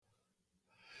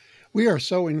We are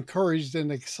so encouraged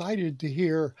and excited to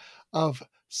hear of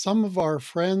some of our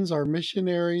friends, our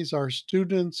missionaries, our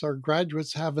students, our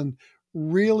graduates having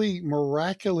really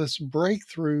miraculous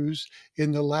breakthroughs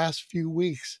in the last few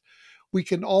weeks. We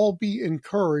can all be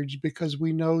encouraged because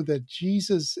we know that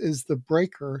Jesus is the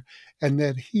breaker and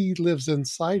that he lives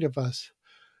inside of us.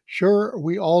 Sure,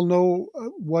 we all know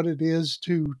what it is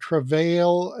to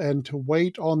travail and to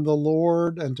wait on the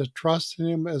Lord and to trust in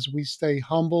Him as we stay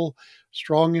humble,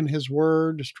 strong in His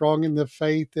Word, strong in the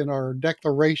faith, in our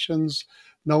declarations,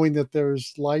 knowing that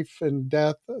there's life and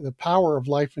death, the power of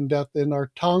life and death in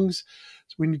our tongues.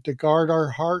 So we need to guard our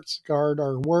hearts, guard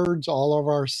our words, all of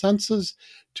our senses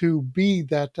to be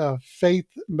that faith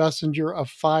messenger of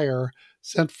fire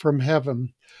sent from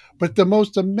heaven. But the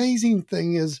most amazing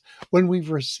thing is when we've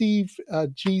received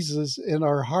Jesus in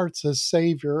our hearts as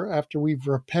Savior, after we've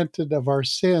repented of our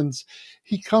sins,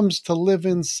 He comes to live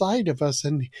inside of us,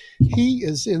 and He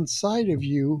is inside of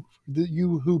you,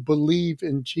 you who believe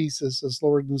in Jesus as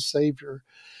Lord and Savior.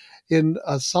 In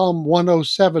Psalm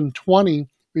 107:20,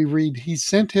 we read, He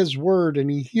sent His word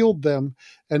and He healed them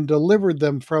and delivered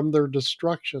them from their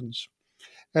destructions.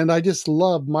 And I just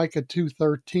love Micah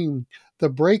 2:13. The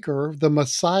breaker, the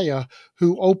Messiah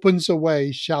who opens a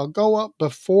way, shall go up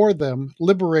before them,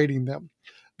 liberating them.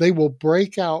 They will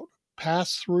break out,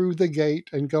 pass through the gate,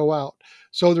 and go out.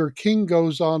 So their king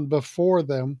goes on before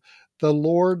them, the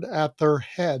Lord at their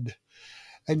head.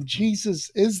 And Jesus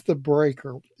is the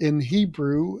breaker. In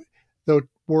Hebrew, the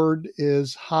word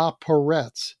is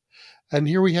ha-poretz. And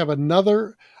here we have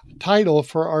another title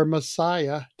for our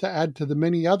Messiah to add to the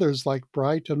many others like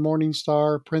Bright and Morning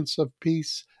Star, Prince of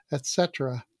Peace,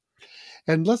 etc.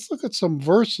 And let's look at some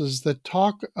verses that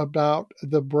talk about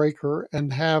the breaker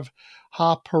and have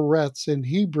ha-peretz in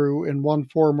Hebrew in one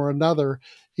form or another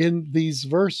in these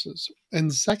verses.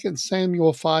 In 2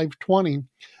 Samuel 5:20,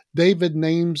 David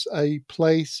names a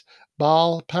place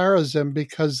Baal Perazim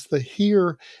because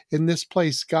here in this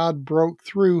place God broke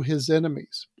through his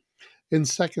enemies. In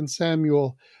 2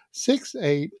 Samuel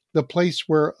 6:8, the place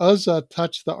where Uzzah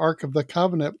touched the Ark of the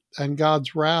Covenant and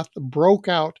God's wrath broke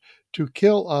out to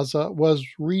kill Uzzah was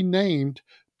renamed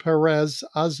Perez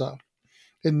Uzzah.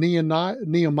 In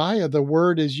Nehemiah, the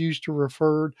word is used to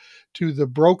refer to the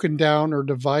broken down or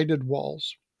divided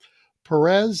walls.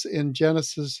 Perez in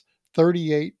Genesis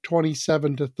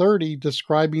 38:27 to 30,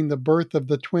 describing the birth of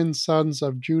the twin sons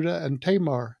of Judah and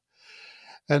Tamar.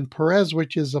 And Perez,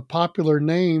 which is a popular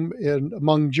name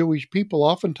among Jewish people,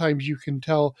 oftentimes you can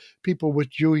tell people with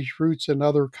Jewish roots in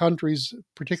other countries,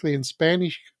 particularly in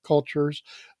Spanish cultures,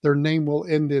 their name will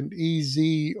end in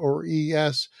EZ or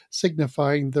ES,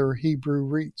 signifying their Hebrew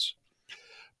roots.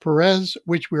 Perez,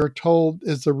 which we are told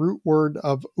is the root word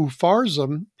of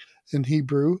upharsim in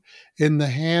Hebrew, in the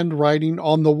handwriting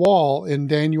on the wall in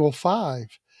Daniel 5.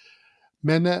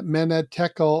 Mene,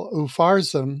 tekel,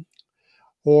 upharsim,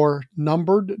 or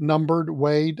numbered,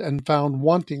 weighed, and found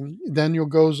wanting. Daniel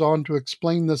goes on to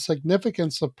explain the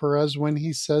significance of Perez when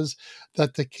he says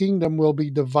that the kingdom will be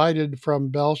divided from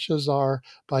Belshazzar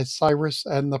by Cyrus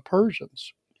and the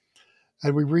Persians.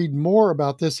 And we read more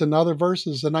about this in other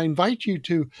verses. And I invite you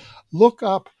to look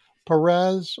up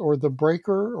Perez or the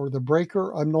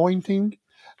breaker anointing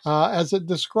as it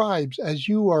describes, as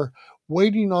you are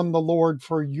waiting on the Lord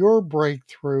for your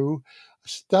breakthrough.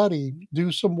 Study,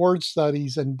 do some word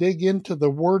studies, and dig into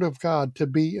the Word of God to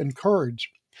be encouraged.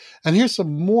 And here's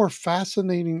some more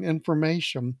fascinating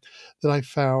information that I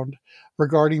found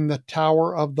regarding the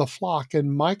Tower of the Flock.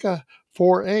 In Micah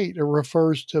 4:8, it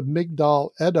refers to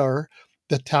Migdal Eder,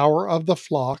 the Tower of the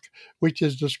Flock, which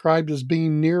is described as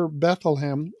being near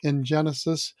Bethlehem in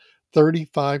Genesis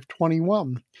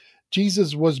 35:21.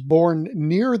 Jesus was born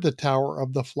near the Tower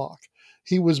of the Flock.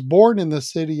 He was born in the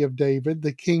city of David,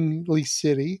 the kingly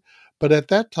city, but at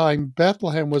that time,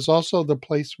 Bethlehem was also the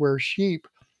place where sheep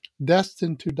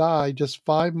destined to die just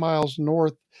 5 miles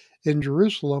north in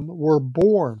Jerusalem were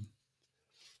born.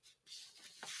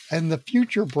 And the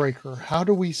future breaker, how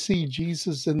do we see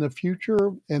Jesus in the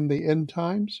future in the end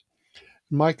times?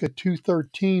 Micah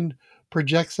 2:13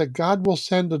 projects that God will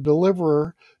send a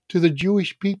deliverer to the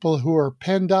Jewish people who are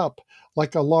penned up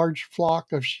like a large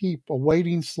flock of sheep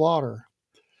awaiting slaughter.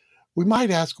 We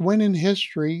might ask, when in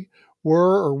history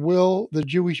were or will the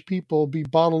Jewish people be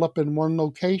bottled up in one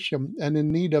location and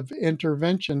in need of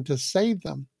intervention to save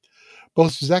them?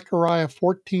 Both Zechariah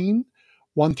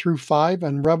 14:1 through 5,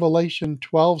 and Revelation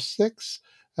 12:6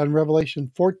 and Revelation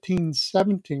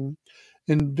 14:17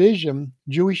 envision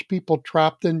Jewish people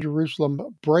trapped in Jerusalem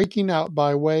breaking out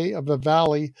by way of a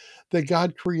valley that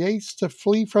God creates to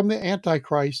flee from the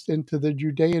Antichrist into the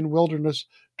Judean wilderness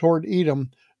toward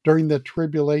Edom, during the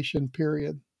tribulation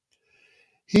period.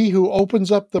 He who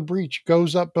opens up the breach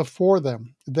goes up before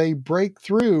them. They break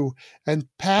through and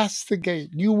pass the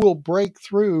gate. You will break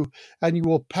through and you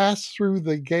will pass through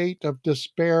the gate of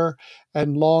despair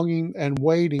and longing and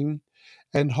waiting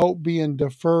and hope being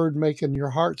deferred, making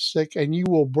your heart sick. And you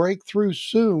will break through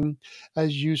soon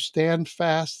as you stand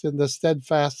fast in the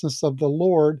steadfastness of the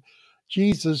Lord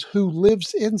Jesus, who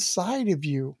lives inside of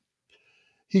you.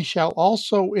 He shall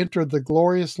also enter the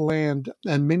glorious land,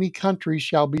 and many countries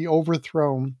shall be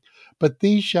overthrown, but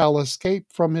these shall escape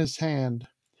from his hand,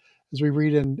 as we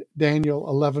read in Daniel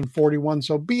 11:41.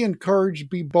 So be encouraged,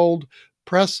 be bold,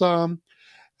 press on.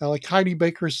 Like Heidi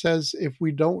Baker says, if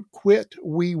we don't quit,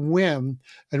 we win,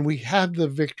 and we have the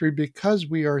victory because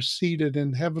we are seated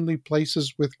in heavenly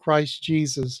places with Christ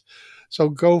Jesus. So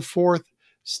go forth,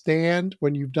 stand.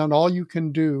 When you've done all you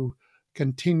can do,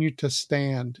 continue to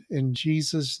stand in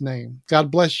Jesus' name. God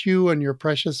bless you and your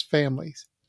precious families.